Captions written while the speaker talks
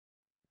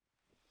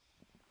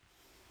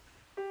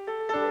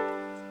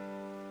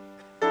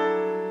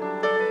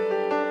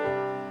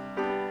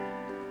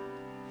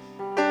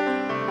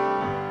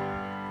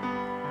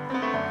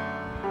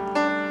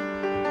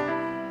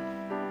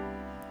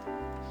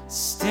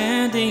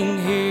standing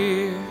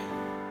here,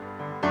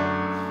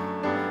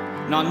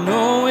 not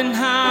knowing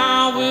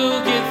how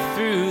we'll get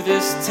through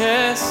this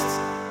test.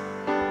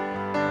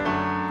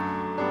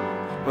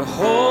 We're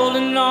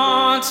holding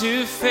on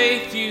to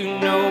faith, you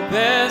know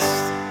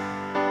best.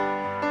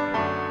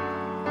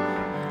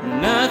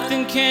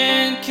 Nothing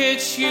can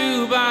catch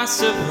you by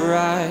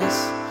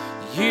surprise.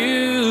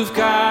 You've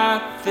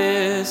got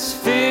this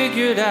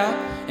figured out,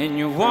 and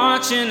you're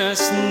watching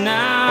us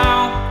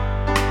now.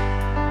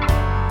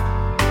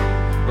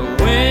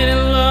 But when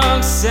it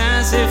looks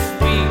as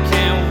if we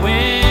can't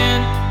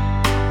win,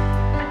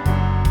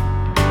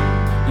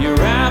 you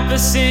wrap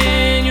us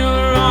in your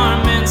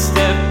arm and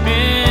step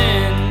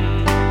in,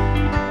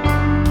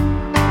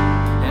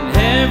 and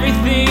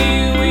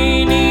everything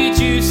we need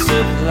you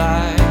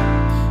supply.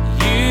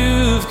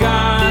 You've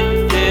got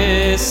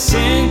this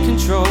in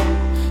control,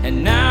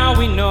 and now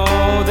we know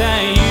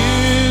that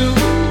you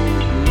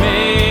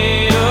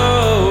made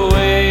a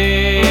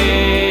way.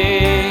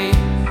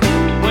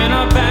 When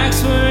our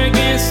backs were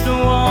against the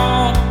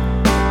wall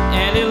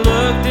and it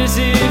looked as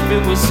if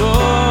it was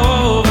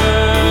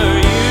over,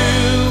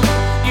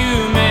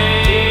 you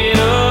made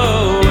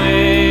a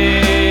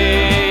way.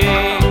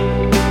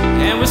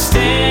 And we're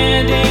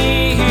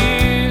standing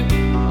here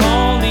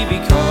only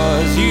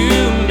because you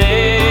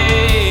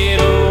made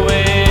a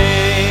way.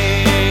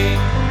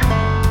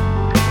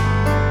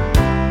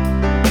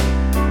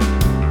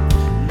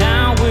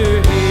 Now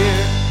we're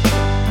here,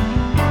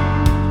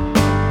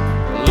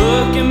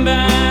 looking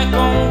back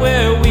on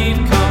where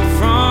we've come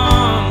from.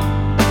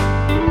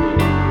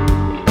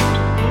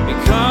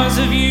 Because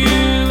of you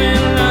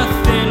and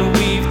nothing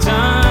we've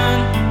done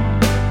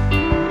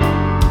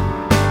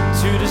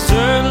to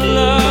deserve the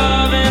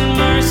love and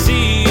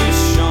mercy you've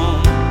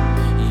shown.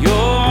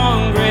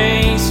 Your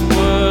grace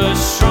was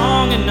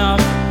strong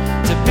enough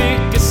to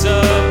pick us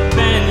up,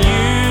 and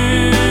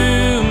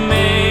you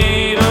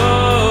made a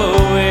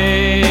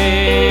way.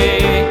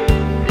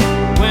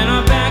 When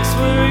our backs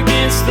were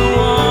against the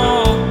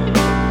wall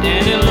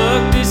and it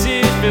looked as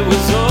if it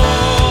was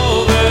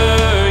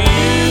over,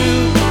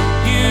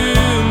 you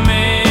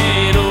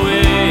made a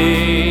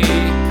way.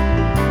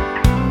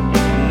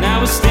 Now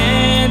we're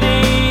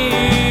standing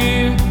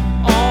here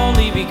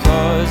only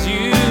because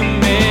you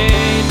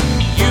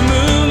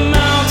move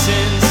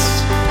mountains,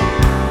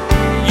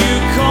 you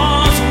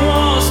cause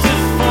walls to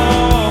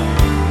fall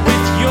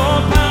with your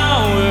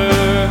power,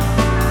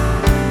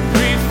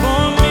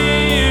 perform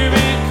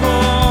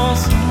miracles.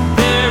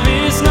 There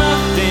is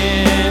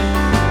nothing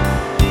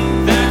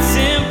that's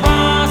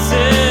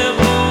impossible,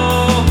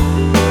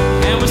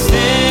 and we're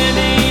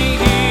standing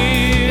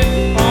here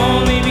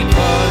only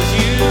because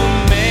you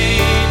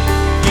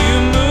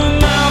move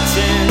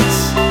mountains,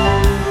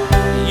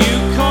 you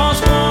cause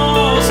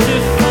walls to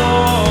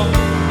fall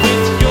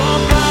with your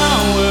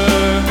power,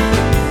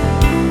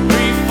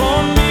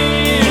 perform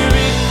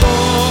miracles.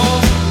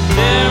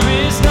 There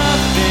is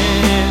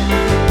nothing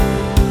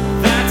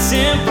that's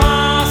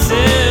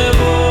impossible,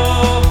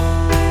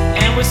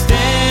 and we're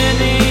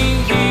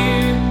standing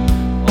here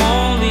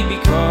only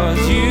because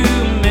you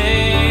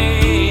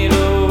made a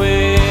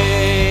way.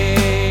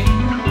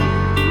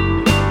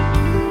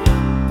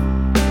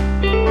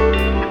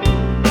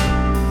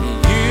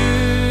 You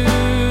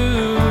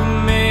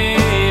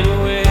made a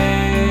way.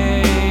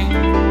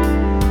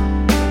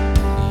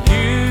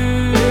 You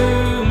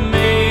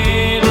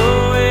made a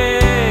way.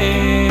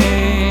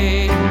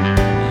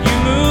 You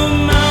move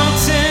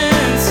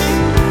mountains,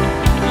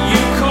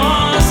 you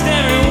caused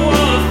every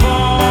wall to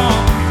fall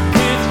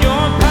with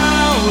your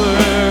power,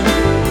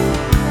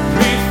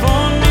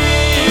 perform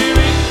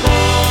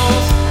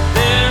miracles.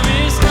 There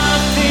is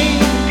nothing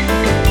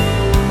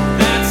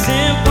that's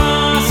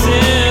impossible,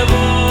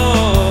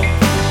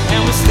 and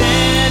we're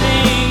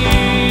standing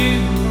here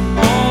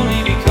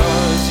only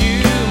because you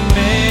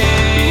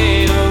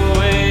made a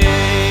way.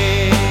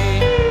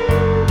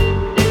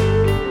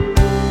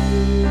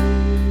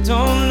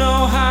 Don't know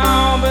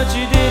how, but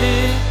you did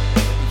it.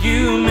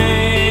 You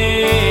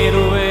made a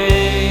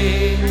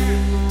way.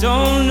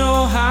 Don't know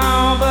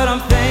how, but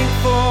I'm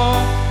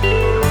thankful.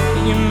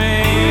 You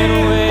made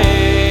a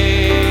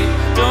way.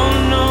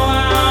 Don't know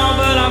how,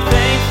 but I'm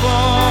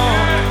thankful.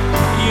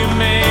 You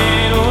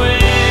made a way.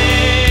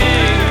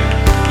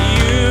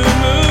 You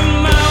move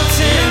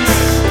mountains,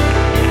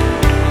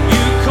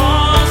 you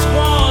cause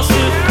walls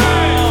to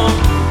fall,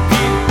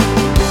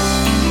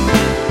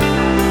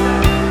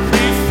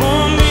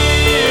 perform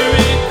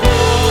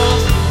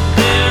miracles.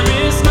 There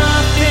is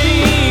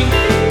nothing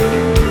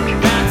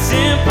that's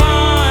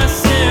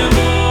impossible,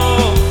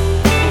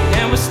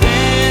 and we're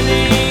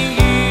standing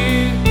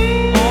here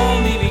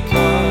only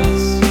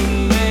because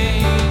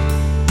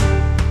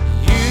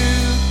you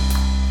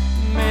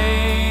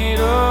made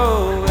a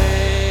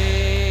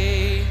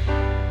way.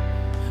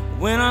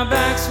 When our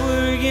backs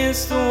were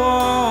against the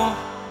wall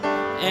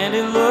and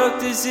it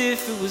looked as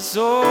if it was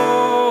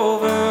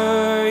over,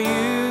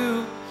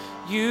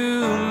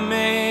 you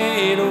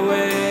made a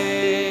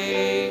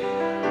way.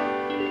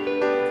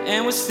 And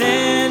we're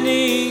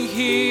standing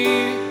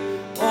here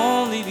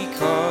only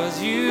because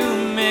you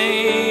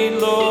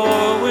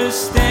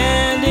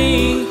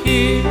stay here.